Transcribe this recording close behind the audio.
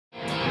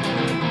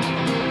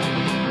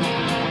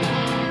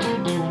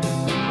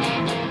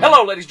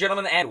Hello, ladies and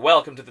gentlemen, and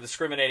welcome to The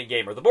Discriminating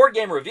Gamer, the board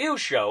game review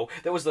show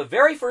that was the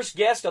very first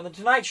guest on The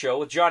Tonight Show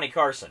with Johnny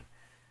Carson.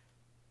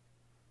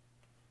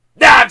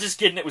 Nah, I'm just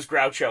kidding, it was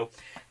Groucho.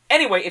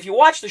 Anyway, if you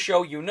watch the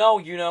show, you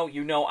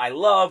know, I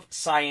love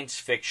science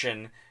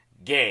fiction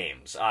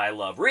games. I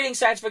love reading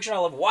science fiction, I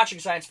love watching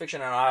science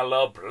fiction, and I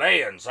love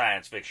playing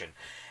science fiction.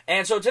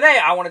 And so today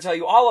I want to tell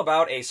you all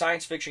about a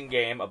science fiction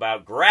game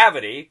about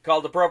gravity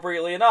called,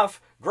 appropriately enough,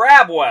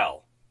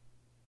 Gravwell.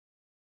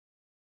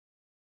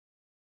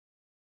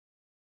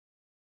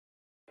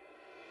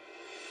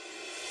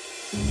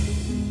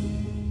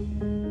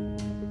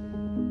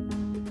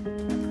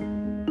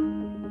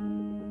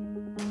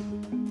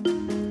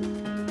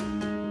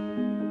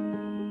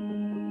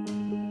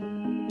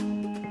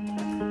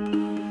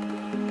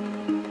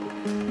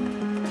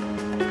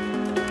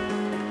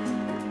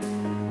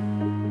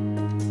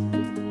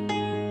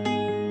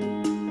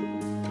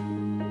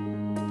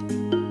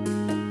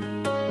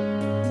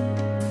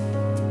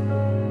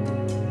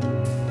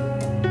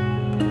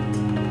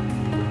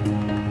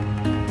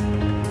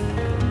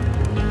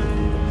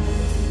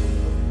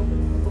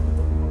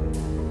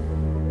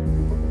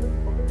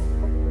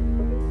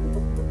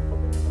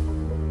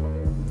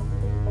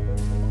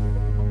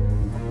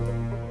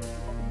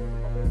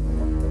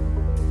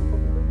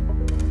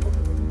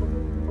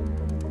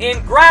 In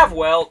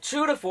Gravwell,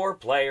 2 to 4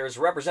 players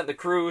represent the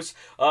crews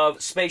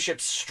of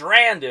spaceships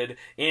stranded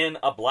in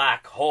a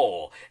black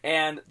hole,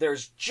 and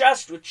there's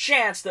just a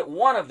chance that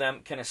one of them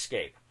can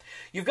escape.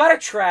 You've got a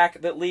track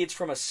that leads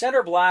from a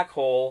center black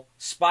hole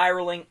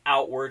spiraling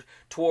outward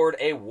toward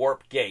a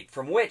warp gate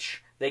from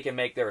which they can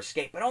make their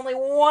escape, but only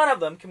one of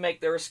them can make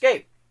their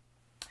escape.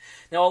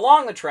 Now,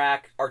 along the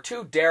track are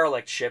 2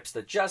 derelict ships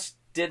that just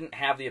didn't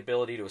have the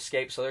ability to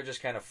escape, so they're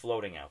just kind of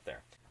floating out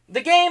there. The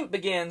game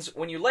begins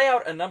when you lay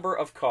out a number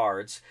of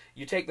cards.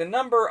 You take the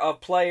number of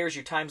players,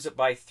 you times it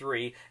by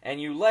 3, and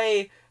you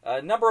lay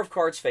a number of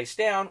cards face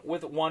down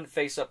with 1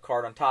 face-up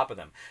card on top of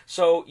them.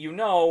 So you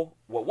know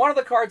what one of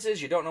the cards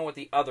is, you don't know what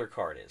the other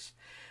card is.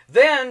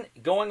 Then,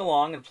 going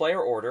along in player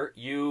order,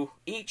 you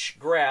each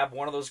grab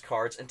one of those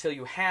cards until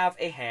you have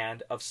a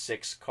hand of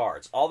 6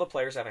 cards. All the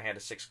players have a hand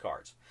of 6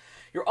 cards.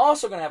 You're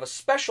also going to have a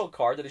special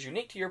card that is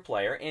unique to your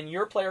player, in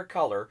your player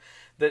color,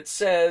 that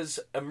says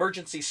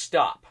Emergency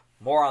Stop.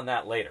 More on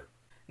that later.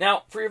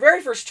 Now, for your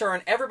very first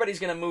turn, everybody's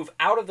going to move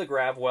out of the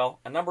Gravwell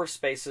a number of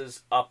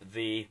spaces up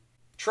the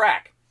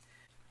track.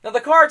 Now,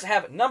 the cards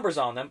have numbers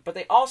on them, but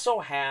they also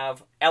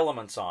have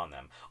elements on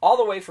them, all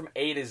the way from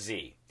A to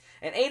Z.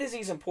 And A to Z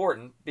is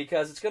important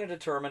because it's going to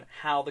determine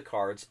how the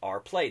cards are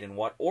played, in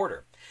what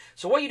order.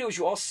 So what you do is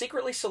you all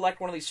secretly select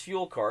one of these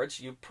fuel cards,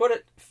 you put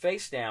it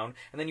face down,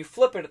 and then you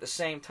flip it at the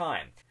same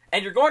time.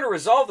 And you're going to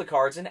resolve the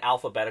cards in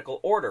alphabetical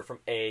order,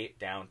 from A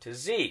down to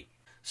Z.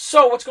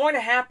 So what's going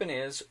to happen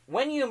is,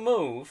 when you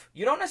move,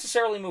 you don't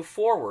necessarily move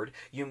forward,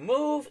 you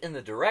move in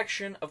the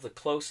direction of the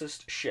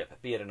closest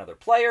ship, be it another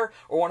player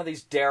or one of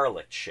these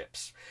derelict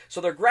ships.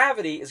 So their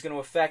gravity is going to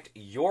affect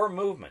your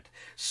movement.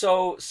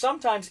 So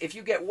sometimes if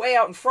you get way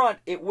out in front,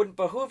 it wouldn't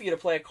behoove you to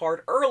play a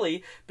card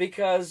early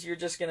because you're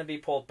just going to be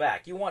pulled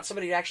back. You want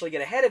somebody to actually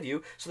get ahead of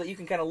you so that you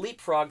can kind of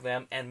leapfrog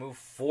them and move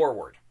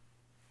forward.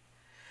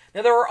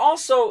 Now, there are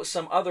also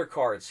some other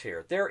cards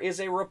here. There is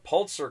a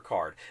repulsor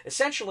card.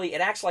 Essentially, it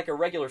acts like a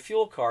regular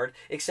fuel card,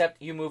 except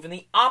you move in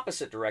the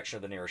opposite direction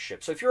of the nearest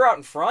ship. So if you're out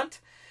in front,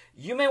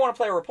 you may want to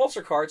play a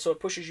repulsor card so it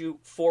pushes you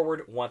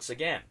forward once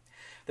again.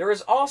 There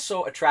is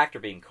also a tractor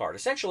beam card.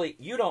 Essentially,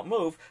 you don't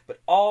move,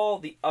 but all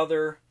the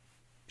other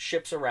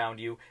ships around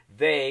you,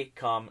 they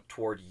come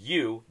toward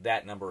you.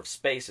 That number of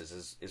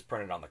spaces is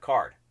printed on the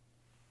card.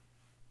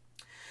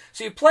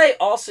 So you play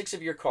all 6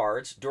 of your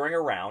cards during a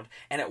round,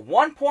 and at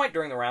one point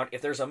during the round,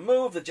 if there's a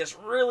move that just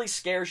really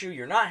scares you,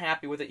 you're not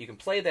happy with it, you can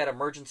play that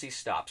emergency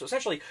stop. So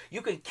essentially,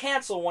 you can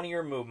cancel one of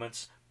your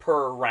movements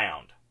per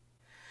round.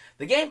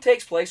 The game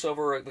takes place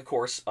over the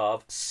course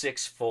of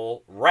 6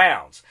 full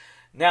rounds.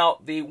 Now,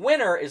 the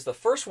winner is the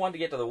first one to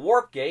get to the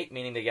warp gate,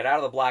 meaning to get out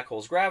of the black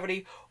hole's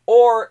gravity,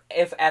 or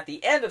if at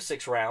the end of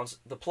 6 rounds,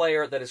 the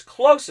player that is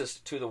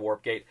closest to the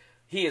warp gate,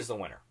 he is the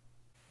winner.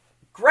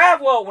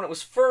 Gravwell, when it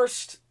was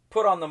first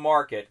put on the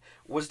market,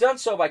 was done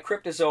so by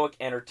Cryptozoic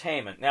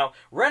Entertainment. Now,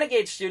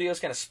 Renegade Studios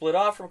kind of split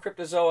off from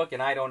Cryptozoic,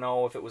 and I don't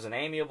know if it was an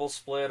amiable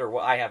split or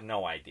what, I have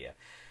no idea.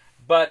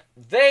 But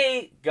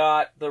they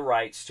got the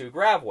rights to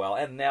Gravwell,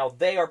 and now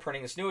they are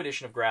printing this new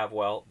edition of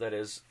Gravwell that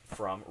is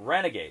from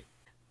Renegade.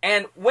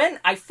 And when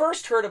I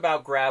first heard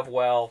about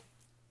Gravwell,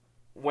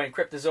 when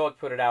Cryptozoic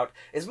put it out,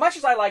 as much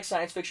as I like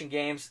science fiction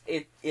games,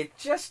 it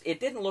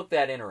didn't look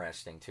that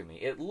interesting to me.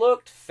 It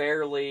looked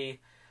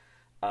fairly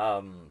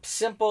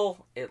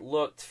simple. It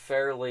looked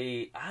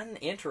fairly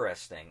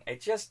uninteresting.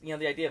 It just, the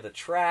idea of the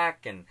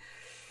track, and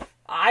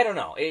I don't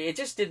know, it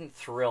just didn't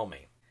thrill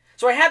me.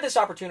 So I had this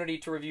opportunity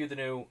to review the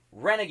new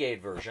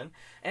Renegade version,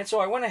 and so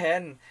I went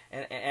ahead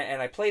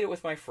and I played it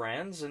with my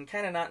friends, and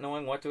kind of not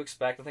knowing what to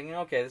expect, and thinking,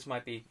 okay, this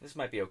might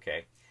be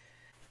okay.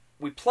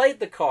 We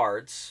played the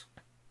cards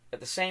at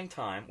the same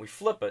time. We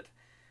flip it,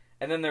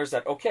 And then there's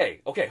that, okay,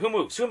 who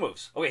moves?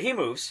 Okay, he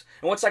moves,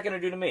 and what's that going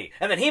to do to me?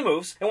 And then he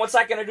moves, and what's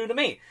that going to do to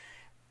me?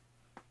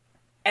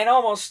 And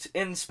almost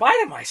in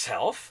spite of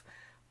myself,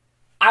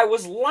 I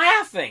was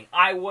laughing.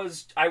 I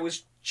was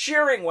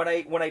cheering when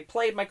I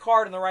played my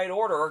card in the right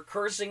order, or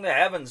cursing the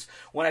heavens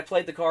when I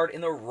played the card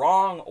in the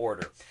wrong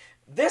order.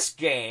 This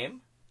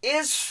game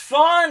is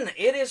fun.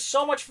 It is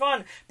so much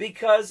fun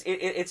because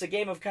it's a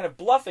game of kind of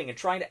bluffing and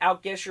trying to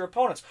outguess your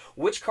opponents.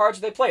 Which cards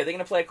do they play? Are they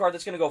going to play a card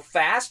that's going to go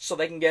fast so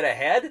they can get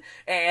ahead?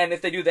 And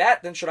if they do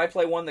that, then should I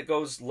play one that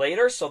goes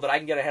later so that I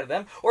can get ahead of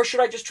them? Or should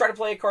I just try to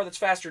play a card that's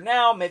faster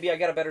now? Maybe I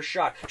got a better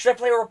shot. Should I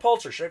play a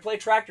repulsor? Should I play a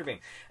tractor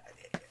beam?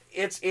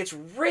 It's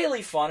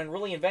really fun and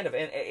really inventive,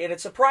 and it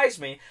surprised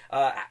me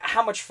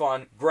how much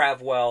fun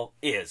Gravwell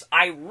is.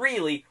 I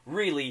really,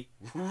 really,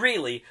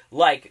 really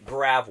like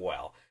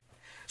Gravwell.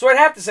 So I'd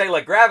have to say,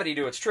 let gravity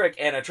do its trick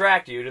and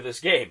attract you to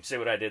this game. See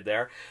what I did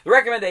there? The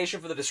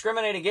recommendation for the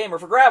discriminating gamer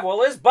for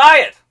Gravwell is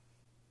buy it!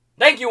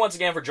 Thank you once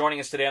again for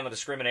joining us today on The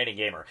Discriminating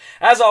Gamer.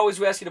 As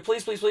always, we ask you to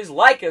please, please, please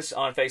like us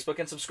on Facebook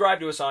and subscribe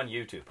to us on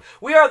YouTube.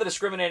 We are The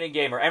Discriminating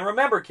Gamer, and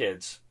remember,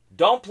 kids,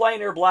 don't play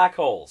near black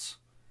holes.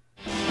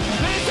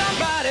 Please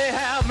somebody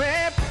help me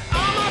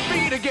on my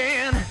feet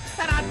again,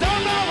 and I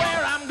don't know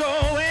where I'm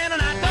going,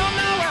 and I don't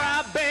know where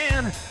I've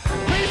been.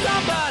 Please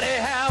somebody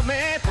help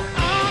me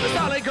on the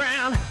solid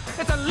ground.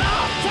 It's a long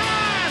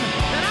time,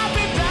 and I'll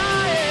be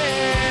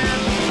dying.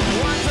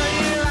 Once a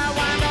year I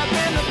wind up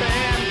in the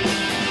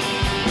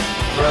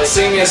band. Well,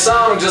 sing me a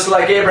song just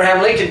like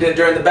Abraham Lincoln did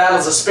during the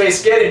battles of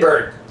Space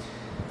Gettysburg.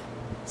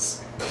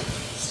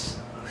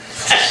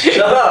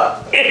 Shut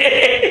up.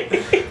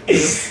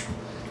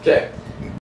 Okay.